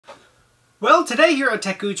Well, today here on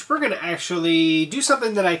techgooch, we're going to actually do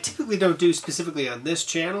something that I typically don't do specifically on this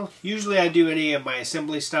channel. Usually I do any of my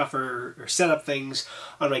assembly stuff or setup things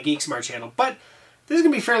on my Geek Smart channel, but this is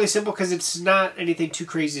going to be fairly simple because it's not anything too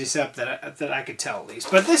crazy to set up that I could tell at least.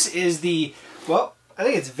 But this is the, well, I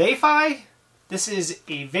think it's Veyfiy. This is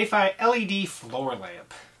a Veyfiy LED floor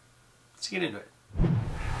lamp. Let's get into it.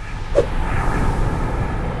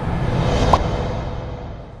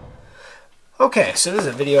 Okay, so this is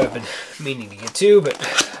a video I've been meaning to get to, but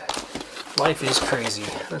life is crazy.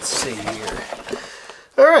 Let's see here.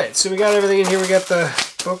 Alright, so we got everything in here. We got the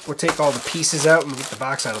book. We'll take all the pieces out and get the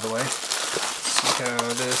box out of the way. Let's see how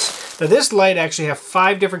it is. Now this light actually has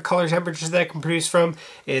 5 different color temperatures that it can produce from.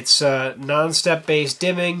 It's non-step based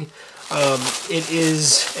dimming. It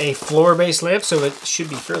is a floor based lamp, so it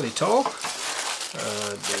should be fairly tall.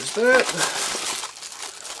 There's that.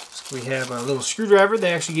 We have a little screwdriver.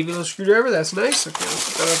 They actually give you a little screwdriver. That's nice. Okay, let's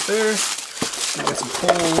put that up there. We got some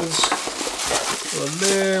poles. One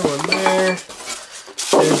there, one there.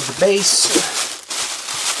 There's the base.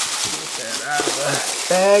 Get that out of the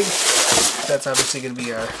bag. That's obviously going to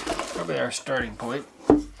be probably our starting point.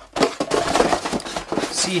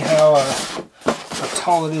 See how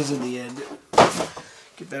tall it is in the end.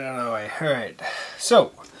 Get that out of the way. Alright,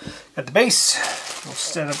 so at the base, we'll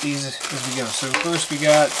set up these as we go. So first we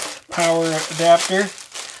got power adapter,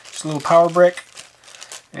 just a little power brick,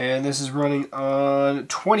 and this is running on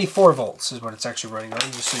 24 volts is what it's actually running on,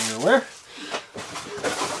 just so you're aware.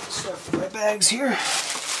 Stuff in my bags here.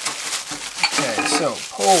 Okay, so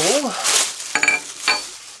pole.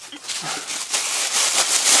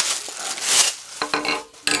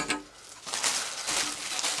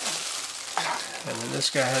 And then this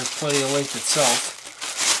guy has plenty of length itself.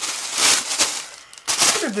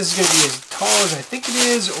 I wonder if this is going to be as tall as I think it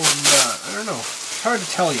is or not. I don't know. It's hard to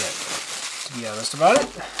tell yet, to be honest about it.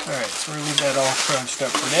 Alright, so we're going to leave that all crunched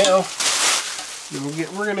up for now. Then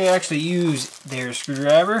we're going to actually use their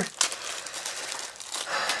screwdriver.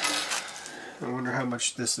 I wonder how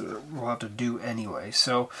much this will have to do anyway.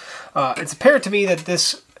 So, it's apparent to me that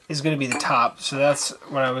this is going to be the top. So that's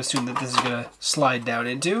what I would assume that this is going to slide down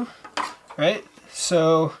into. Right?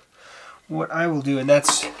 So what I will do, and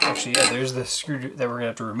that's actually, yeah, there's the screw that we're going to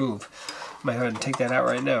have to remove. I might go ahead and take that out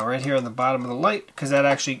right now, right here on the bottom of the light, because that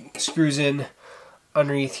actually screws in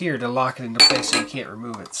underneath here to lock it into place so you can't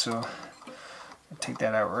remove it. So I'll take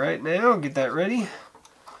that out right now, get that ready.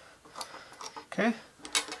 Okay,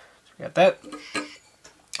 so we got that.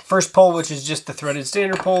 First pole, which is just the threaded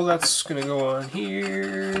standard pole, that's going to go on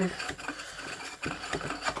here.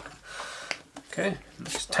 Okay,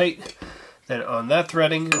 nice tight. Then on that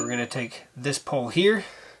threading, we're going to take this pole here.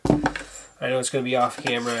 I know it's going to be off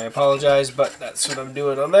camera, I apologize, but that's what I'm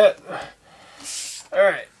doing on that.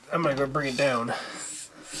 Alright, I'm going to go bring it down.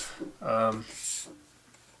 Boom,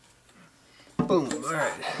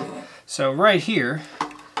 alright. So right here,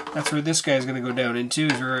 that's where this guy's going to go down into,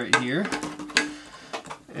 is right here.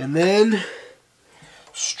 And then,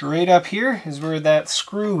 straight up here is where that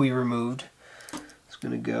screw we removed is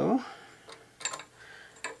going to go.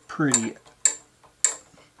 Pretty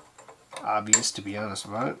obvious, to be honest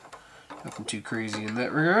about it. Nothing too crazy in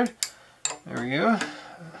that regard. There we go.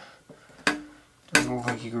 Doesn't look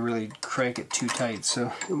like you can really crank it too tight,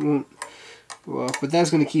 so it won't go off. But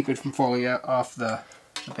that's going to keep it from falling out off the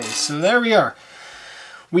base. So there we are.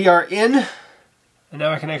 We are in, and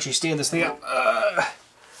now I can actually stand this thing up.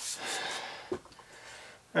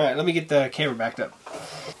 Alright, let me get the camera backed up.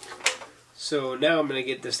 So now I'm going to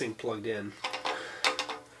get this thing plugged in.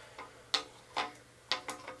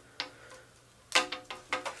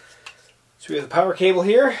 So we have the power cable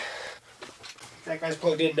here. That guy's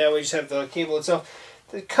plugged in now. We just have the cable itself.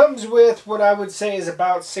 It comes with what I would say is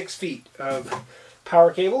about 6 feet of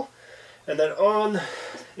power cable. And then on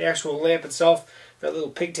the actual lamp itself, that little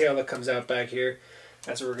pigtail that comes out back here,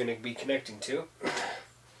 that's what we're going to be connecting to.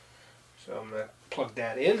 So I'm going to plug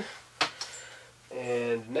that in.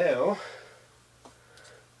 And now,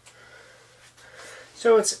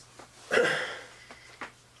 so it's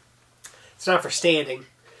not for standing.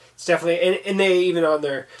 It's definitely, and they even on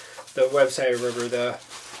the website or whatever,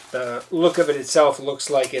 the look of it itself looks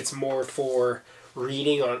like it's more for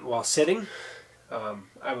reading on while sitting.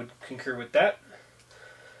 I would concur with that.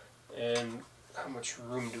 And how much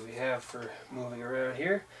room do we have for moving around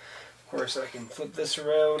here? Of course, I can flip this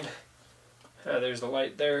around. There's the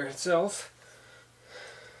light there itself.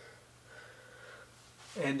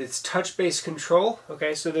 And it's touch-based control.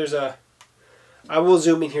 Okay, so there's a, I will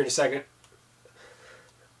zoom in here in a second.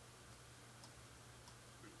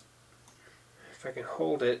 If I can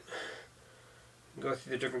hold it, go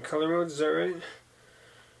through the different color modes, is that right?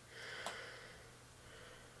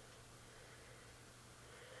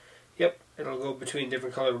 it'll go between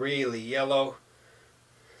different color, really yellow.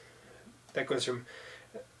 That goes from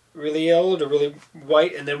really yellow to really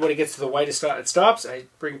white, and then when it gets to the whitest spot, it stops. I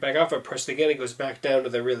bring it back off, I press it again, it goes back down to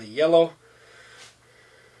the really yellow.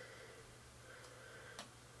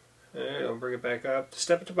 Alright, I'll bring it back up.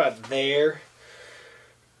 Step it to about there.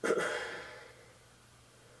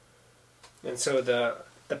 And so the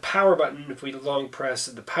power button, if we long press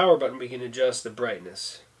the power button, we can adjust the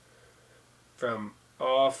brightness. From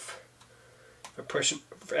off,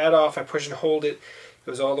 add off, I push and hold it, it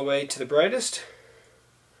goes all the way to the brightest.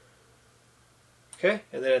 Okay,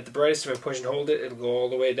 and then at the brightest, if I push and hold it, it'll go all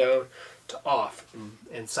the way down to off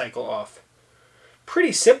and cycle off.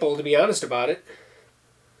 Pretty simple, to be honest about it.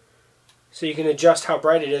 So you can adjust how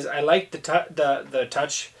bright it is. I like the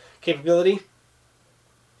touch capability.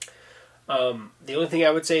 The only thing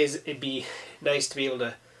I would say is it'd be nice to be able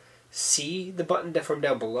to see the button from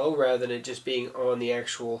down below rather than it just being on the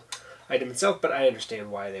actual item itself, but I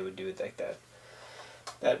understand why they would do it like that.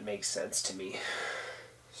 That makes sense to me.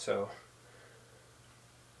 So,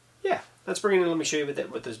 yeah, let's bring it in. Let me show you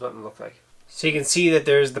what this button looks like. So you can see that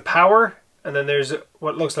there's the power, and then there's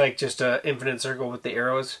what looks like just an infinite circle with the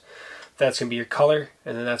arrows. That's going to be your color,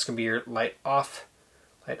 and then that's going to be your light off,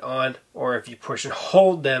 light on, or if you push and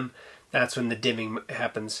hold them, that's when the dimming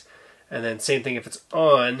happens. And then same thing if it's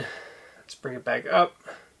on. Let's bring it back up.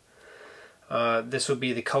 This would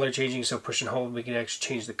be the color changing, so push and hold, we can actually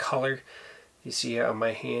change the color. You see on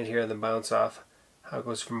my hand here, the bounce off, how it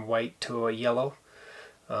goes from white to a yellow.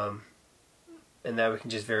 And that we can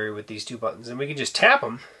just vary with these two buttons. And we can just tap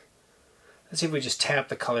them. Let's see if we just tap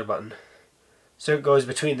the color button. So it goes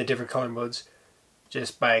between the different color modes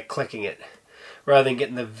just by clicking it, rather than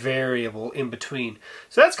getting the variable in between.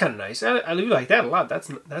 So that's kind of nice. I do like that a lot. That's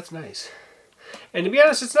nice. And to be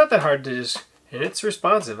honest, it's not that hard to just, and it's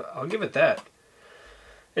responsive. I'll give it that.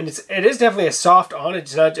 And it is definitely a soft on.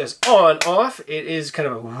 It's not just on, off. It is kind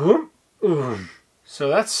of a whoop, boom. So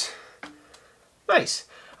that's nice.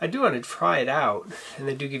 I do want to try it out. And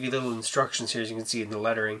they do give you little instructions here, as you can see in the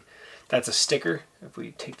lettering. That's a sticker. If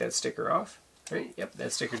we take that sticker off, right? Yep,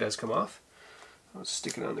 that sticker does come off. I'll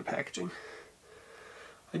stick it on the packaging.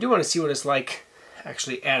 I do want to see what it's like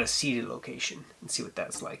actually at a seated location and see what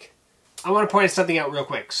that's like. I want to point something out real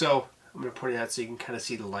quick. So I'm going to point it out so you can kind of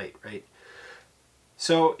see the light, right?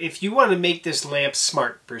 So if you want to make this lamp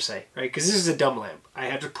smart, per se, right? Because this is a dumb lamp. I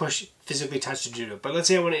have to push, physically touch to do it. But let's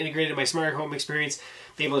say I want to integrate it in my smart home experience,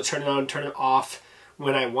 be able to turn it on, turn it off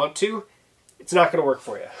when I want to. It's not going to work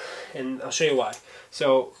for you. And I'll show you why.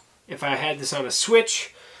 So if I had this on a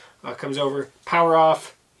switch, comes over, power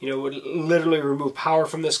off, you know, would literally remove power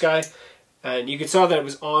from this guy. And you can saw that it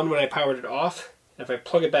was on when I powered it off. If I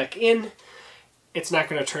plug it back in, it's not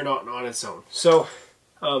going to turn on its own. So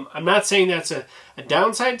I'm not saying that's a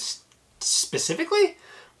downside specifically,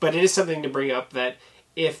 but it is something to bring up that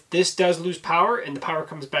if this does lose power and the power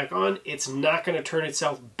comes back on, it's not going to turn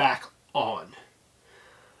itself back on.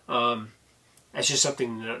 That's just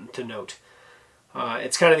something to note.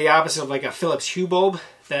 It's kind of the opposite of like a Philips Hue bulb,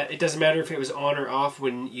 that it doesn't matter if it was on or off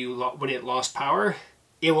when it lost power.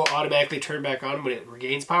 It will automatically turn back on when it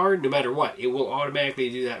regains power, no matter what. It will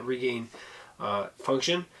automatically do that regain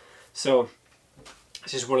function. So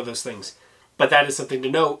it's just one of those things. But that is something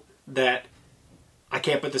to note, that I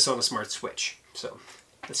can't put this on a smart switch. So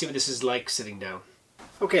let's see what this is like sitting down.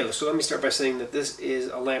 Okay, so let me start by saying that this is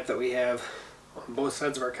a lamp that we have on both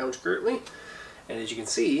sides of our couch currently. And as you can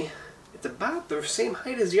see, it's about the same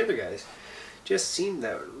height as the other guys. Just seemed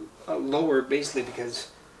that lower basically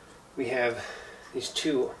because we have these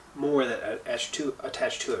two more that attach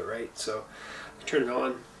to it, right? So I turn it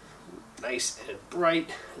on, nice and bright,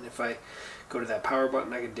 and if I go to that power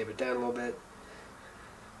button, I can dim it down a little bit.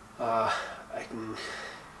 I can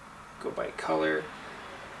go by color,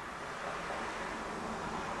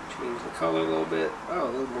 change the color a little bit. Oh,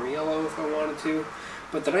 a little more yellow if I wanted to.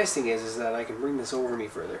 But the nice thing is that I can bring this over me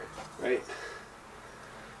further, right?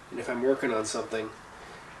 And if I'm working on something,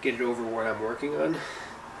 get it over what I'm working on,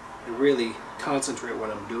 and really concentrate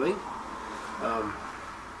what I'm doing.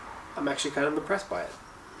 I'm actually kind of impressed by it.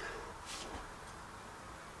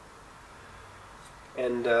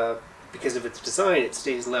 And because of its design, it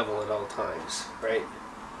stays level at all times, right?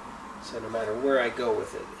 So no matter where I go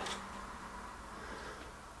with it.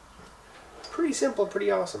 Pretty simple,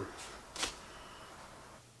 pretty awesome.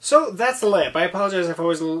 So that's the lamp. I apologize if I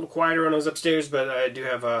was a little quieter when I was upstairs, but I do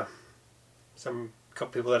have couple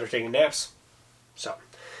people that are taking naps. So,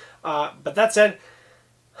 but that said,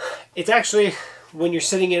 it's actually, when you're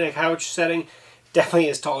sitting in a couch setting, definitely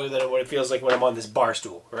is taller than what it feels like when I'm on this bar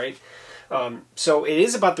stool, right? So it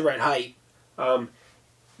is about the right height.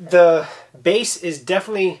 the base is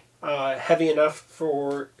definitely heavy enough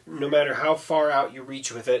for no matter how far out you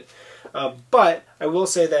reach with it. But I will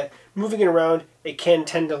say that moving it around, it can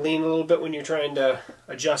tend to lean a little bit when you're trying to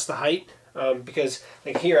adjust the height. Because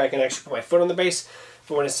like here, I can actually put my foot on the base,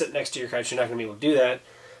 but when it's sitting next to your couch, you're not going to be able to do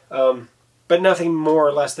that. But nothing more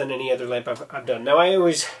or less than any other lamp I've done. Now, I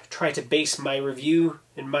always try to base my review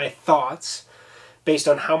and my thoughts based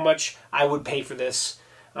on how much I would pay for this.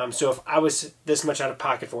 So if I was this much out of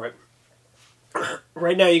pocket for it.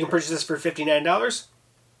 Right now, you can purchase this for $59.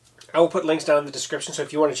 I will put links down in the description, so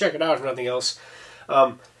if you want to check it out, if nothing else.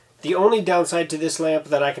 The only downside to this lamp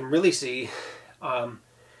that I can really see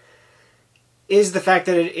is the fact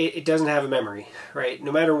that it doesn't have a memory, right?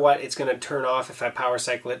 No matter what, it's going to turn off. If I power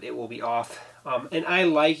cycle it, it will be off. And I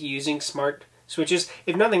like using smart switches.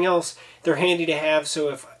 If nothing else, they're handy to have,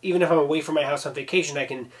 so even if I'm away from my house on vacation, I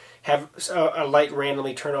can have a light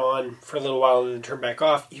randomly turn on for a little while and then turn back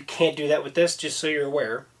off. You can't do that with this, just so you're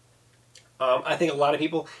aware. I think a lot of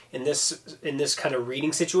people in this kind of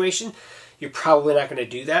reading situation, you're probably not going to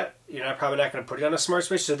do that. You're probably not going to put it on a smart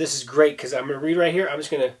switch. So this is great because I'm going to read right here. I'm just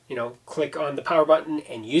going to, click on the power button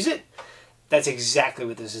and use it. That's exactly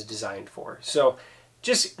what this is designed for. So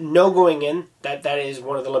just know going in that that is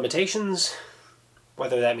one of the limitations.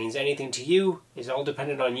 Whether that means anything to you is all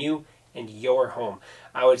dependent on you and your home.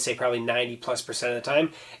 I would say probably 90+% of the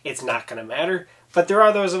time it's not going to matter. But there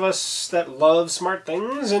are those of us that love smart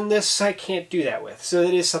things, and this I can't do that with. So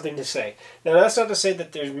it is something to say. Now that's not to say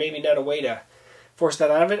that there's maybe not a way to force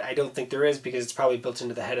that out of it. I don't think there is, because it's probably built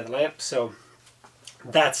into the head of the lamp. So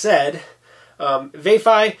that said,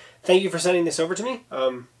 Veyfiy, thank you for sending this over to me.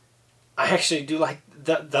 I actually do like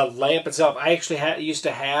the lamp itself. I actually used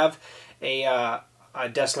to have a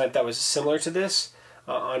desk lamp that was similar to this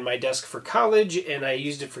on my desk for college, and I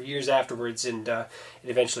used it for years afterwards, and it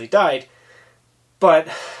eventually died. But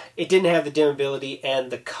it didn't have the dimmability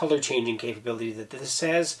and the color changing capability that this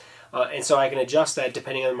has. And so I can adjust that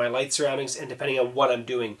depending on my light surroundings and depending on what I'm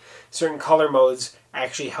doing. Certain color modes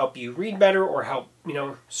actually help you read better or help,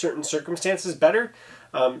 certain circumstances better.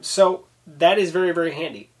 So that is very, very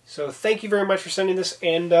handy. So thank you very much for sending this.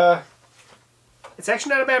 And it's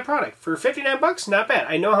actually not a bad product. For 59 bucks, not bad.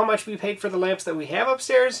 I know how much we paid for the lamps that we have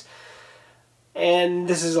upstairs, and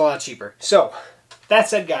this is a lot cheaper. So that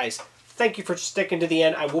said, guys, thank you for sticking to the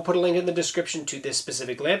end. I will put a link in the description to this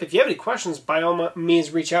specific lamp. If you have any questions, by all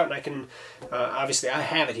means, reach out, and I can, obviously, I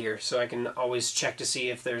have it here, so I can always check to see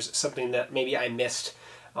if there's something that maybe I missed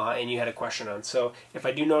and you had a question on. So if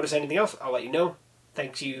I do notice anything else, I'll let you know.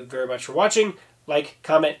 Thank you very much for watching. Like,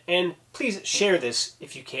 comment, and please share this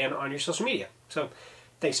if you can on your social media. So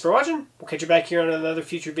thanks for watching. We'll catch you back here on another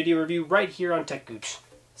future video review right here on techgooch.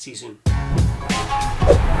 See you soon.